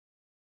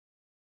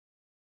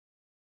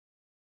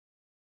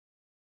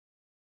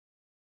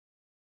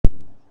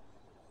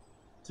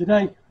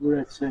Today we're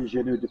at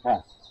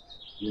Saint-Jacut-les-Pins,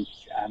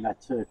 which and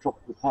at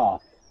Tropical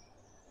Park.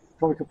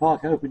 Tropical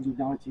Park opened in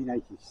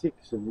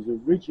 1986 and was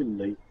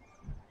originally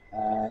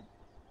a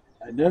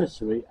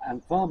nursery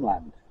and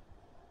farmland.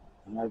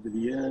 And over the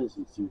years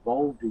it's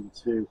evolved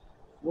into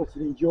what's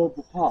an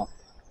enjoyable park.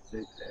 It's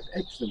an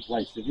excellent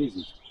place to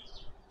visit.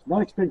 It's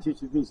not expensive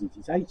to visit,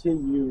 it's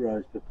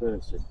 €18 per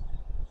person.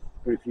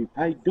 But if you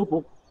pay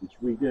double, which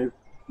we do,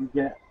 you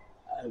get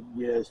a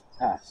year's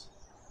pass.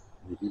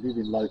 And if you live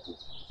in local,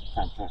 it's a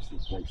fantastic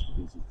place to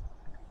visit.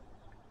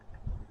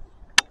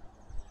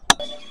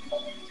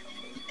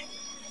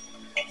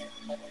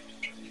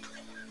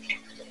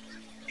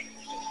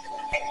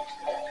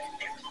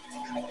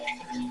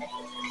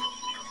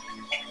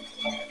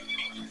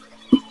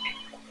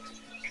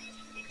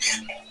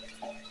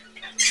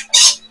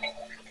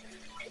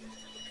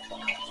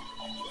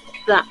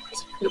 That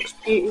looks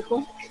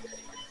beautiful.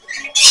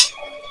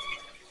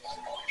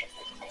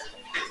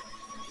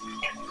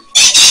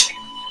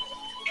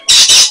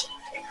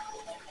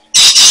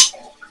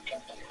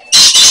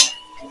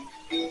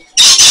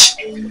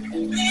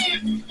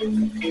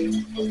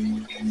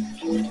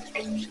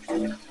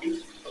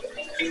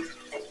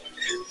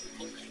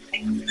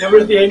 Now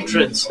we're at the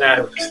entrance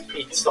now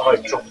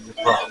inside Tropical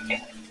Park,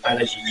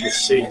 and as you can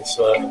see,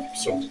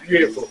 some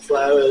beautiful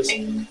flowers,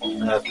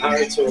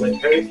 parrots all in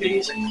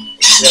periwinkles,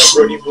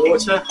 running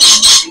water.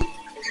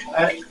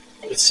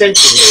 The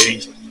centre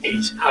here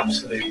is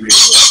absolutely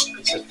beautiful.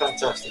 It's a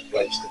fantastic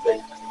place to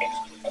be.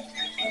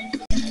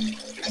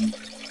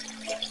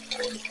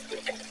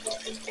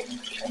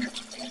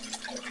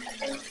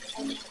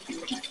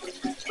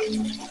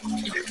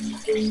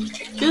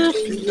 Just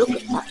look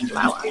at that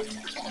flower.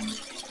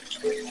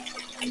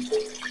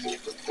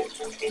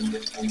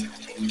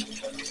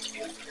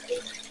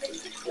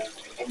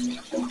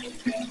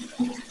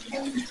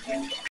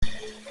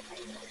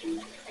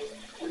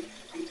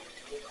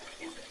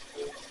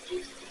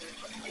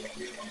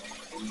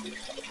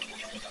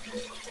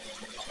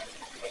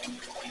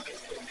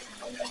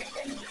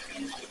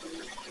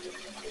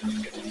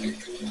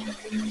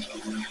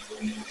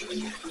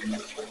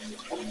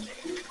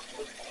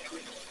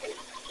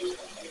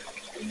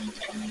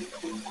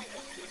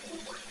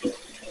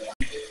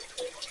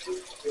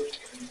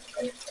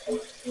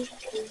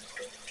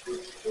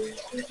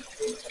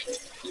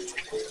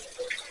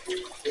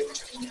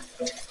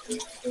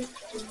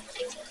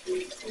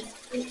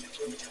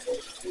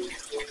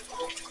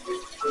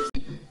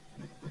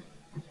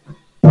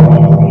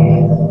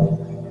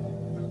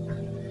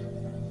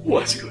 Oh,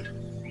 that's good.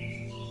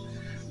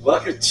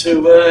 Welcome to,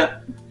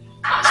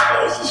 I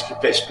suppose this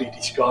could best be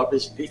described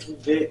as Little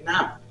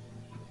Vietnam.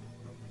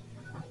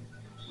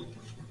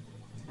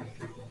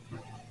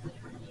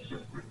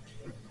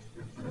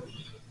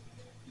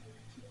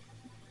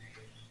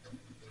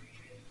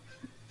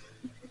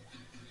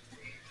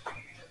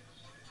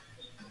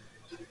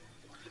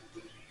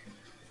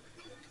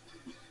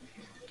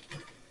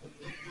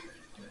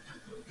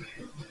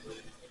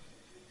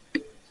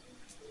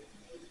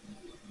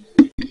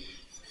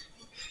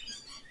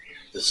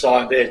 The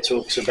sign there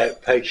talks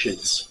about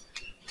patience,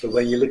 but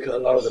when you look at a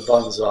lot of the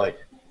bonsai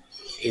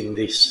in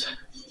this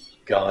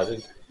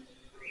garden,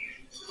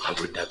 I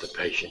wouldn't have the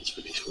patience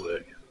for this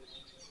work.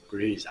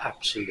 But it is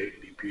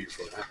absolutely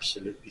beautiful,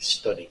 absolutely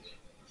stunning.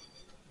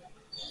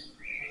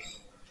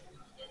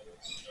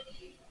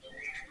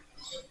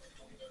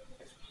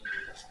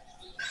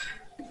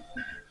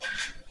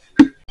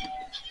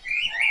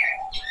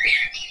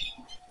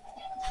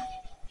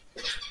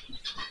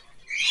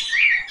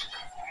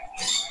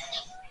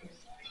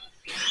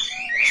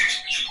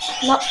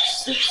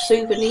 Lots of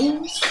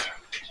souvenirs.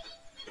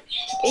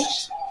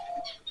 Yes.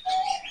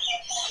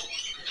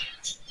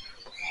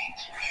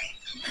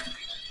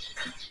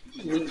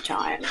 Wind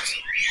chimes.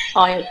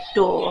 I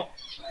adore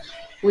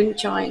wind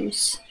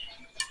chimes.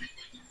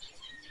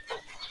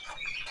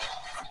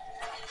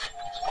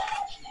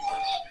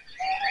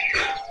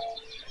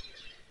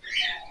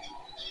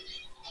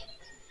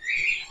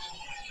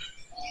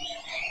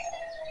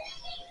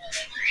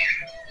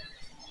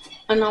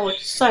 And I would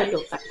so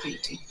love that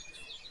painting.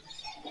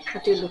 I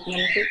do love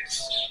many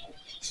books.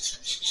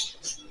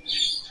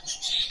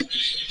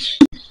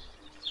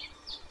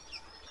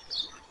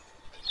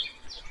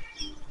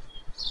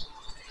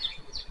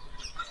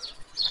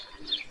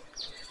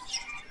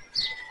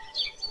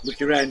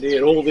 Look around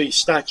here, all these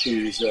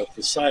statues are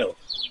for sale,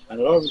 and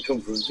a lot of them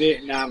come from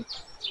Vietnam,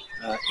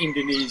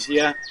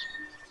 Indonesia,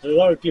 and a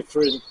lot of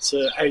different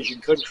Asian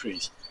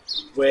countries,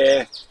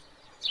 where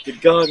the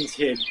gardens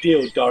here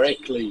deal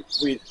directly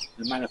with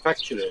the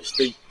manufacturers,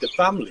 the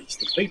families,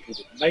 the people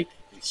that make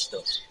this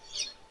stuff.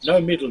 No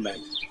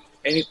middlemen.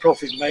 Any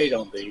profit made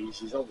on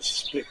these is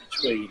obviously split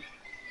between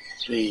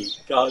the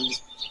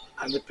gardens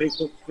and the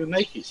people who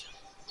make it.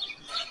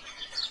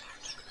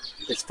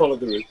 Let's follow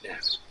the route now.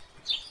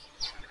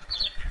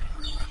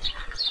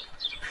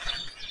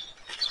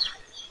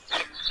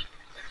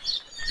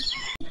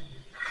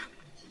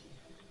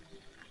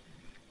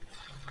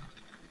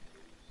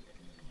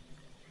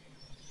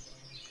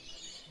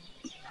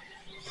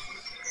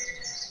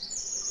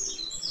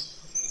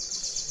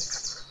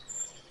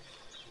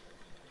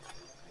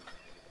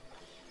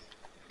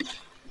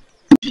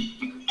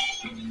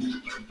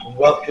 and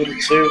welcome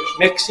to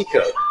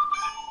Mexico.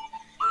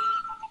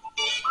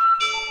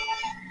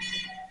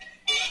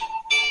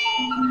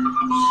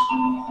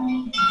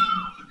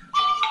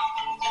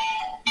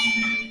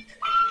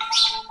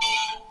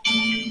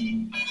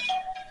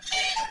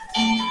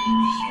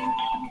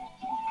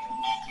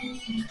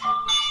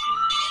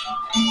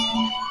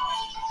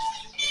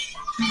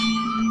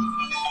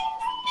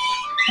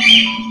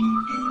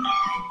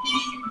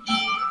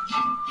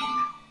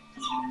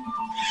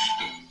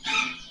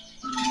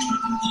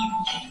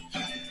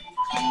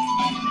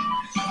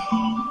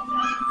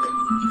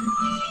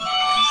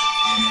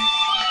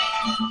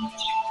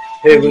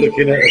 Here we're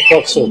looking at a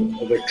fossil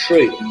of a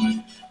tree,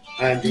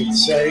 and it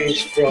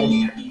says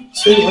from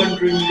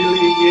 200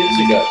 million years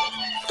ago.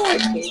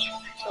 Crikey.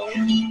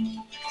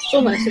 It's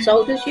almost as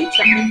old as you,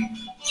 Chapman.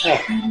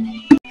 Ah,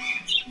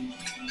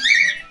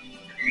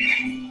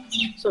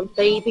 Some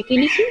baby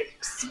guinea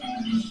pigs.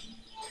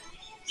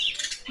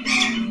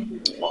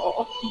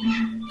 Oh.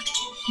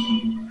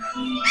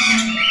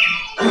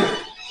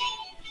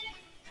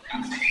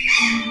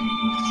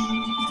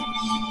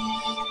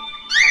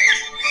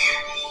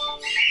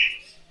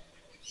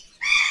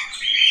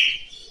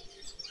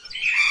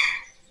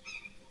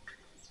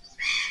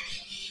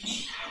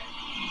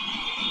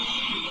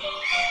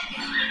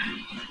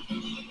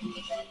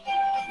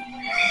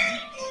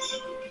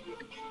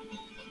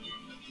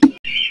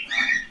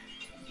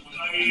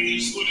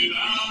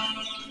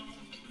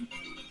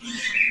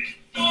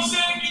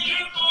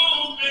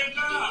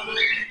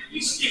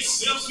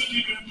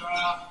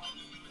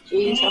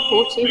 Jeez, I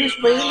thought he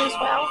was real as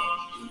well.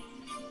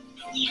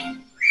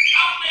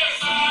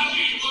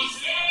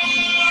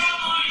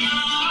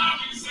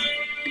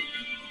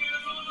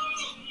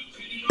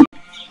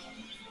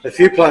 a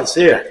few plants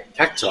here,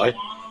 cacti,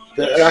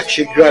 that are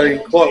actually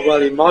growing quite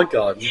well in my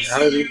garden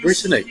home in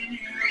Brittany.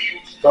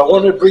 But I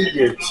want to bring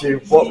you to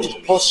what is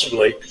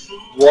possibly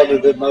one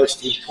of the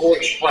most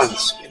important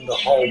plants in the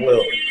whole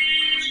world.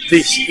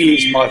 This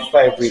is my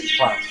favourite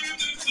plant.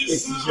 It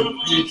is a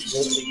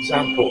beautiful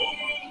example.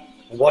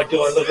 And what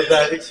do I love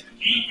about it?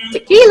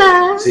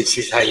 Tequila! This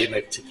is how you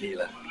make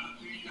tequila.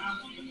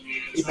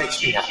 It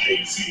makes me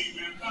happy.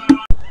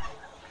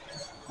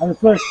 And the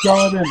first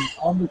garden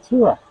on the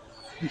tour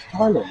is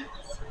Thailand.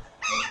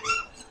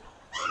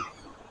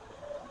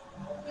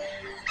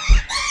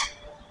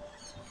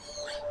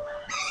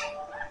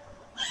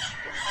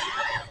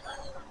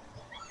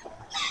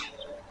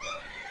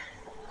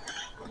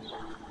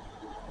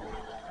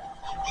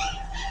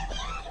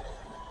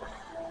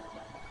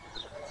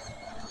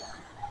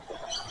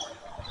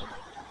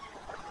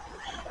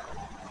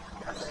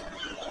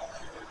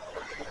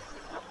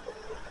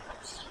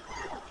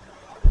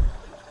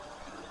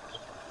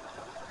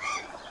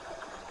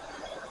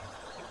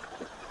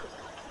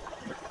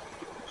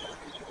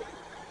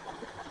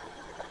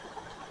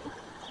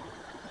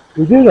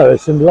 We do know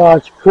there's some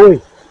large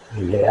koi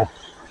here.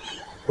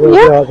 Where we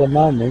are at the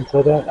moment,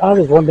 so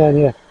there's one down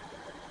here.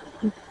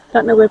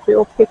 Don't know whether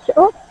you'll pick it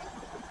up.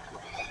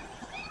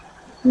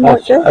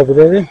 That's over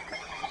there.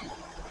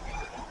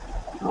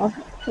 Oh,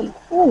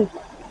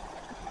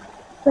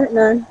 don't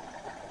know.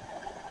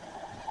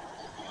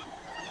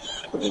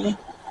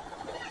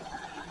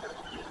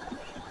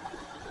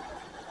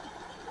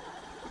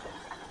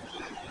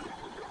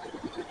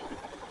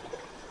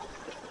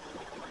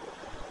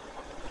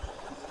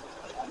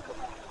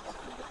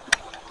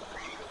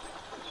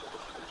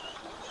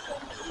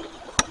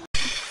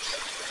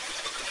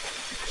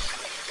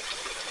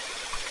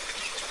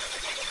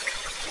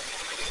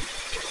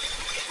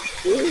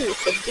 Ooh,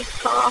 it's a big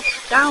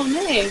path down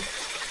there.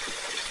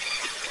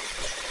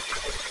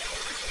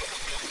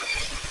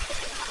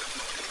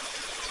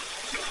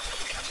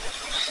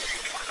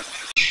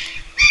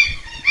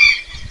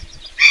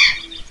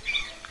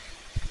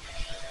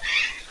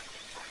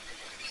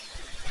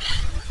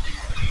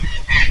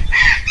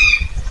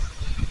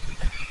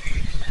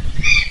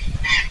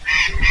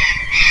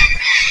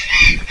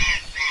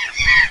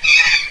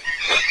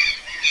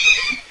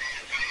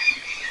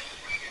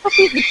 I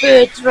think the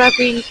birds are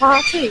having a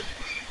party.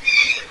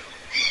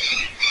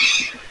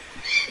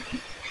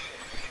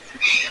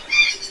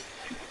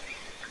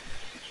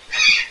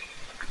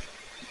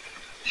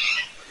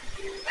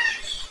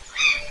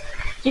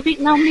 Do you think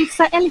nobody needs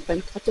that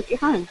elephant? I took it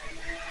home.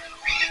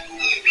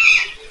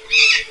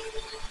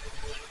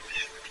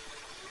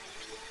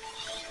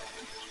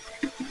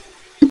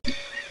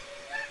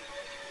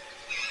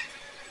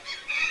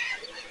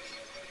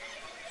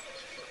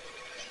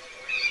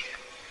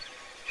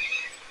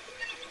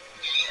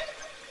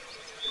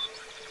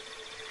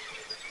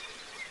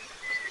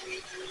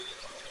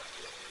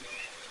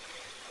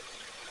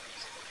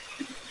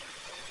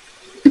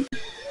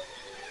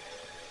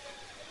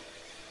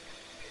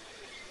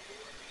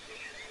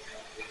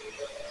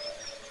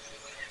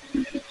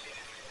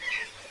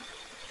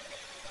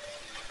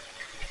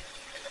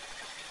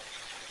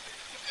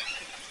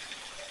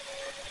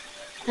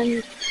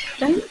 And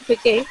don't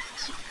forget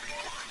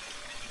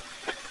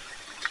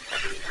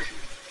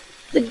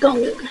the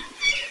gong.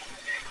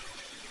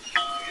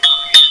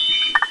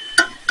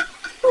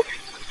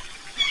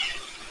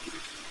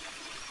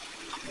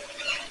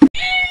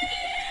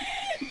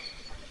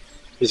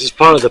 This is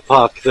part of the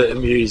park that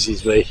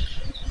amuses me.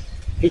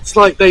 It's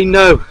like they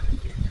know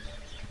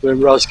when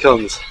Ros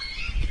comes.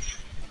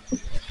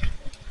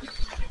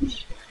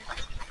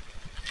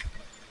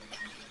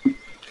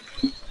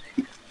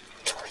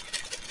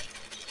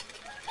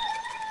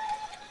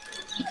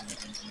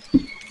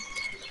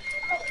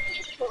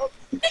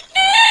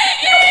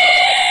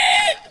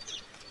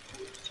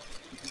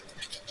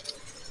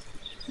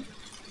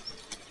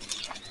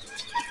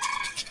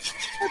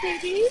 Oh,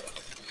 baby.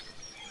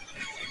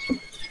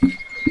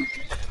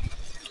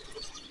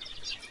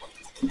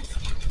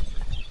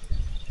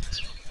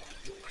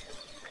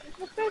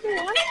 Look,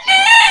 everyone.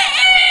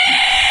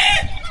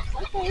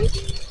 Okay.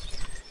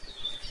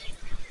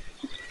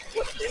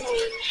 What's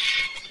doing?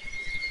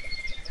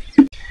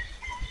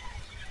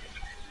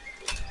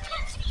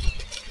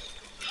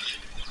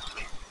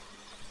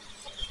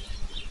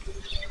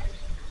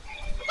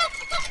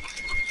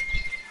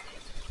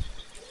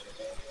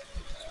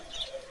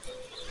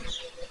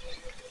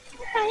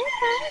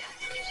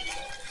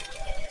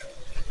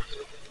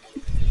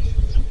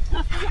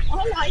 Okay. I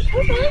like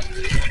it.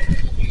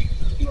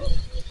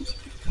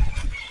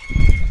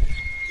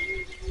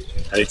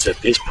 And it's at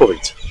this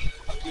point.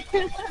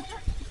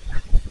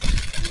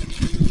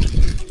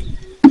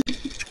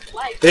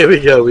 Here we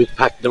go with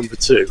pack number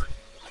 2.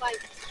 Wait.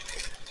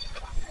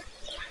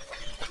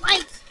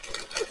 Wait.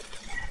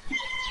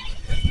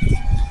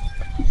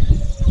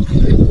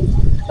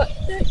 Got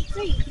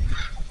 33.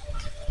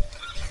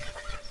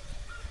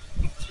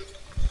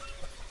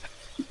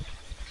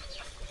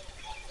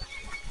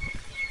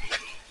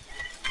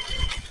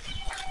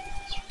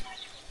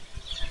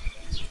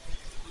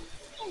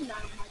 Hello,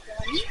 my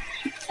darling.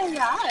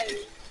 Hello.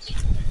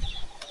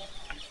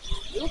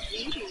 You're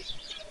beautiful.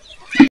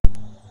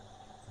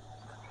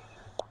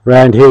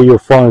 Around here you'll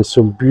find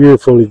some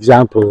beautiful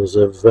examples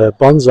of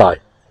bonsai.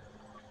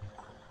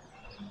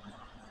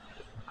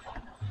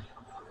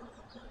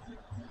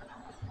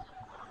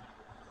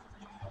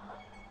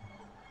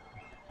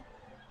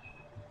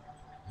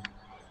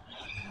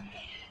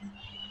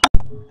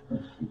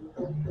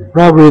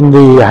 Right, we're in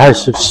the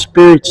House of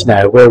Spirits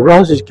now, where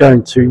Ros is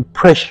going to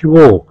impress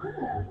you all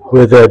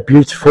with a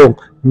beautiful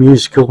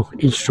musical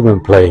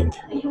instrument playing.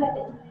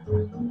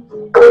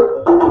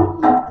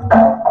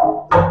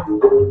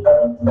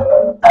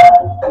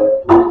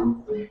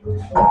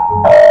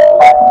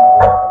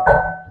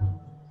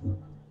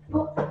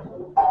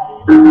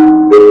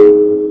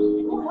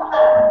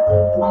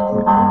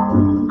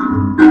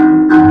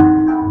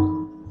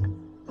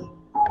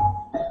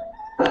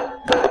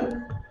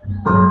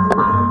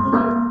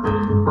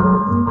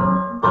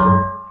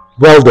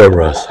 Well done,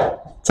 Ros.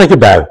 Take a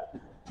bow.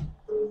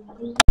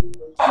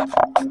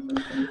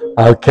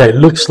 Okay,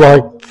 looks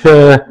like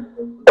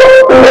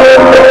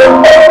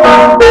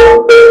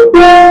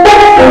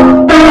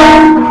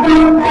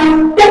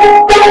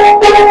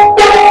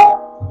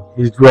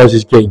Ros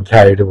is getting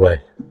carried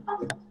away.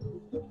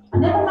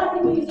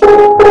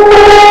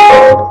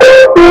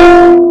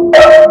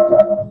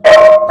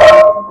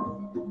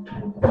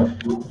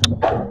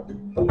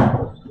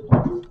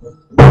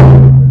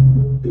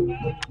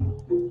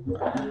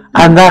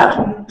 And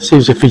that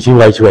seems a fitting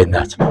way to end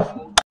that.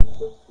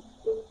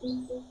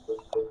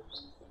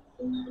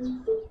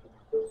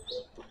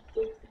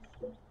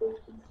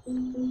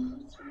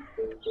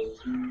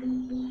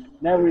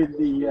 Now we're in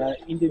the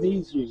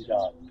Indonesian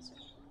gardens.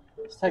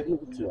 Let's take a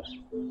look at the tour.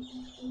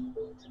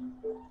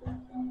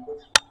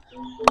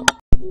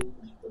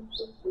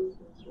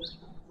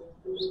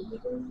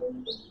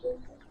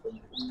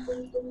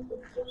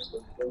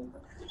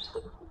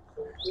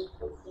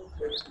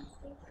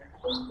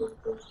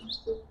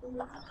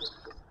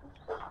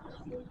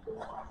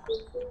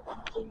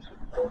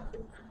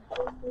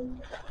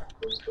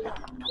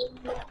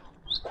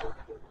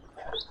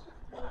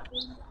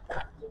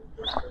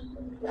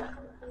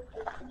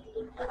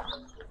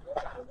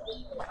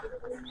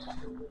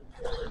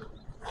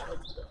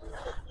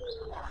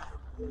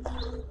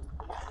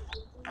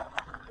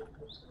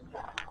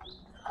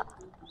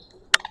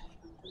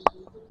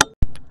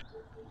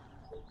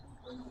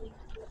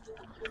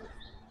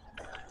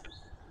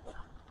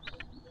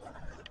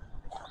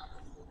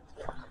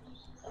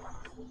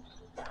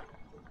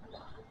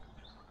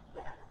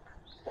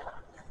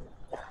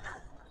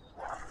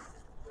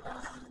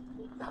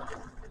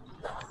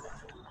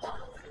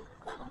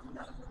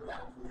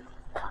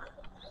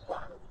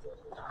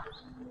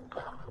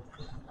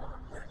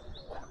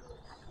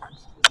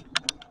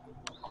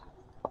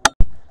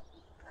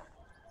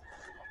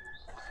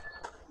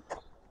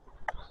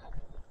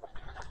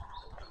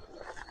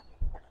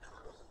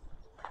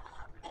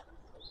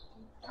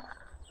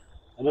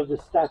 Another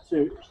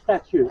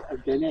statue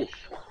of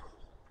Ganesh,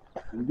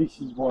 and this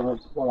is what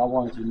I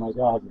want in my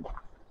garden.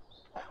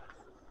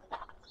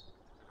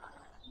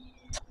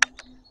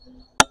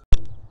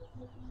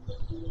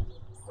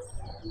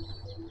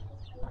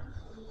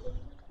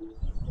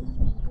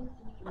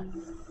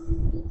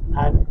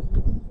 And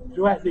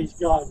throughout these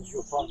gardens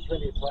you'll find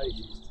plenty of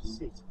places to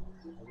sit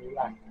and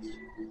relax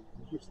and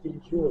just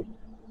enjoy.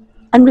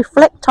 And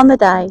reflect on the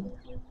day.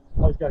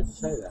 I was going to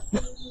say that.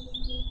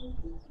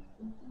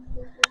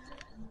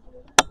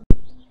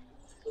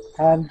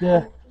 And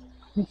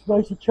this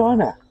way to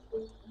China.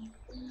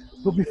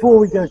 But before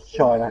we go to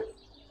China,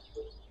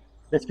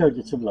 let's go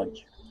get some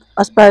lunch.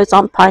 I suppose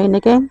I'm paying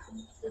again.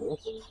 Of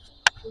course.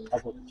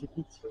 I've got the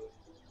tickets.